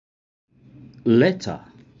letter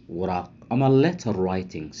waraaq ama letter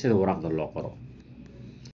writing sida waraaqda loo qoro.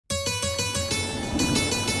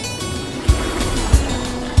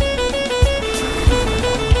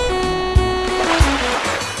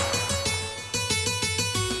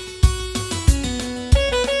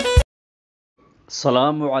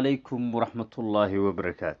 Assalamu alaikum wa rahmatullahi wa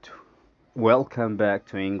barakatuh. Welcome back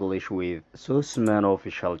to English with Susman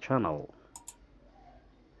official channel.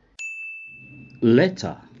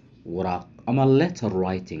 Letter waraaq ama letter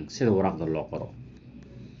writing sida waraaqda loo qoro.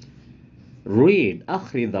 Read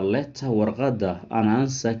akhri the letter warqadda and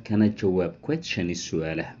answer kana jawaab question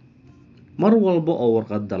su'aalaha. Mar walba oo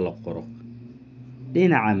warqadda la qoro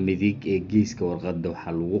dhinaca midig ee geeska warqadda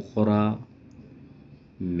waxaa lagu qoraa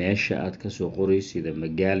meesha aad ka soo qoraysid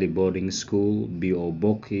Magali boarding school BO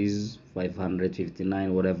box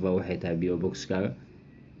 559 whatever waxay tahay BO box kaaga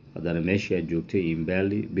hadana meesha aad joogtay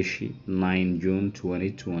Imbali bishi 9 June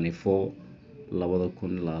 2024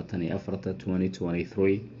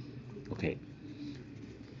 2023. Okay.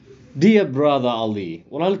 Dear brother Ali,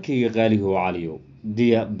 walaalkayga qaaliga oo Ali.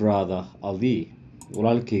 Dear brother Ali,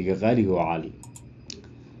 walaalkayga qaaliga oo Ali.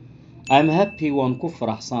 I'm happy waan ku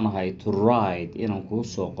faraxsanahay to write inaan kuu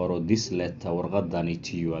soo qoro this letter warqadani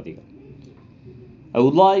to you adiga. I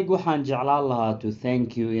would like waxaan jeclaan lahaa to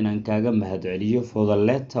thank you inaan kaaga mahadceliyo for the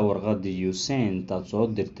letter warqadii you sent aad soo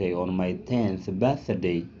dirtay on my 10th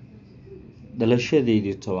birthday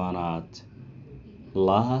dhalashadeydii 10aad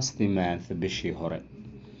last month bishii hore.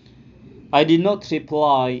 I did not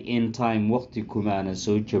reply in time waqti kumaanan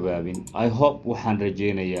soo jawaabin. I hope waxaan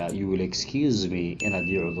rajaynayaa you will excuse me inaad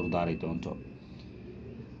ii cudur daari doonto.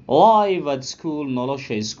 Life at school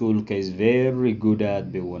nolosha iskuulka is very good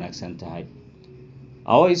aad bay wanaagsan tahay.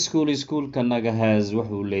 Our schoolkanaga has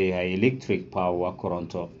wuxuu leeyahay electric power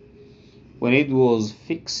koronto. When it was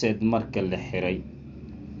fixed marka la xiray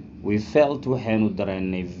we felt waxaanu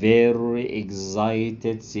dareennay very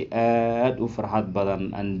excited si aad u farxad badan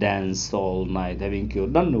and danced all night habeenkii oo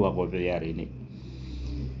dhan waa qoob ciyaaraynay.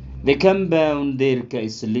 The compound deerka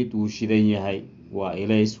islit wuu shidan yahay waa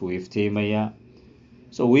ilays wuu iftiimayaa.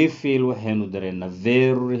 So we feel waxaanu dareennaa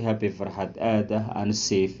very happy farxad aad ah and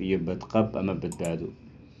safe iyo badqab ama badbaado.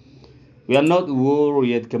 We are not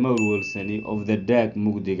worried kama walwalsani of the dark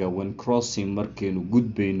mugdiga when crossing markaynu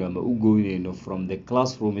gudbayno ama u goynayno from the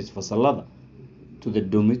classrooms fasalada to the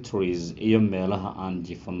dormitories iyo meelaha aan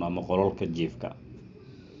jiifano ama qololka jiifka.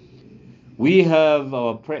 We have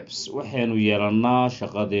our preps waxaanu yeelanaa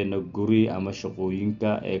shaqadeena guri ama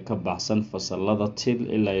shaqooyinka ee ka baxsan fasalada till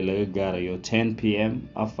ilaa laga gaarayo 10 PM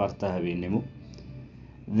afarta habeenimo.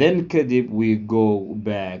 Then kadib we go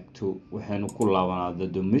back to waxaanu ku laabanaa the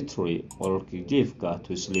dormitory qololka jiifka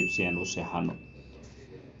to sleep si aan u seexano.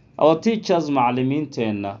 Our teachers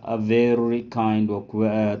macallimiinteena are very kind waa kuwa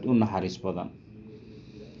aad u naxariis badan.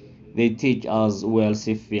 They teach us well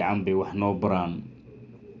si fiican bay wax noo baraan.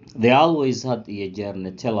 They always had iyo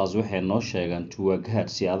jeerna tell us waxay noo sheegaan to work hard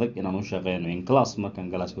si adag inaan u shaqeyno in class markaan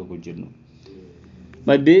galaaska ku jirno.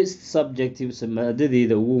 My best subject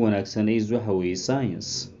maadadeyda ugu wanaagsan is waxa weeye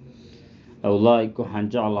science. I would like waxaan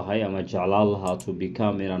jeclahay ama jeclaan lahaa to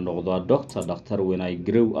become inaan noqdo doctor when I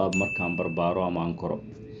grow up markaan barbaaro ama aan koro.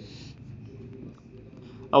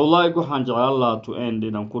 I would like waxaan jeclaan lahaa to end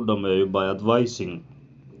inaan ku dhameeyo by advising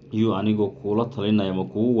you anigoo kula talinayo ama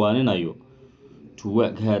kugu waaninayo to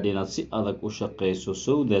work hard inaad si adag u shaqeyso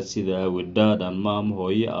so that sida our dad and mom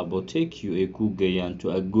hooyo abo take you ay ku geeyaan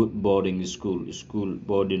to a good boarding school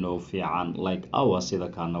boarding oo fiican like our sida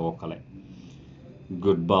kaanagoo kale.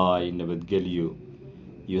 Goodbye nabadgelyo.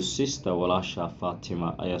 Your sister walaasha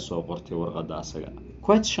Fatima ayaa soo qortay warqadda asaga.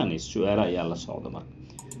 Question is su'aala ayaa la socda marka.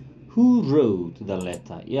 Who wrote the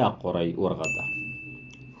letter? yaa qoray warqadda.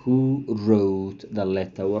 Who wrote the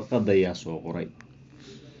letter? warqadda yaa soo qoray.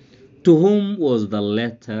 To whom was the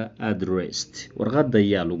letter addressed? warqadda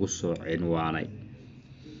yaa lagu soo cinwaanay.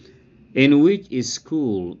 In which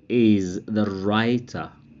school is the writer?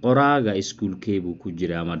 qoraaga iskuulkeebuu ku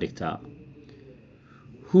jira ama dhigtaa.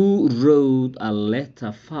 Who wrote a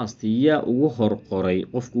letter first? yaa ugu hor qoray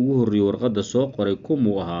qofka ugu horreeyay warqadda soo qoray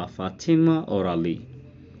kumuu ahaa Fatima or Ali?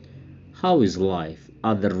 How is life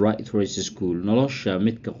at the writer's school? nolosha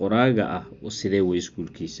midka qoraaga ah sidee way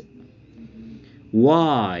iskuulkiisa.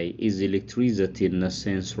 Why is electricity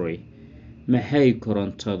necessary? maxay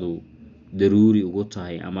korontadu daruuri ugu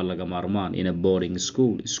tahay ama laga maarmaan in a boarding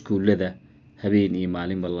school? iskuulada habeen iyo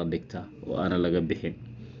maalinba la dhigta oo aan laga bixin.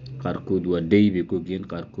 qaarkood waa day bay ku geen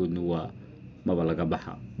qaarkoodna waa maba laga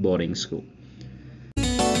baxa boarding school.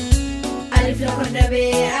 alif la kordhabe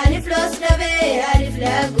alif loos dhabe alif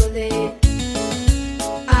la goday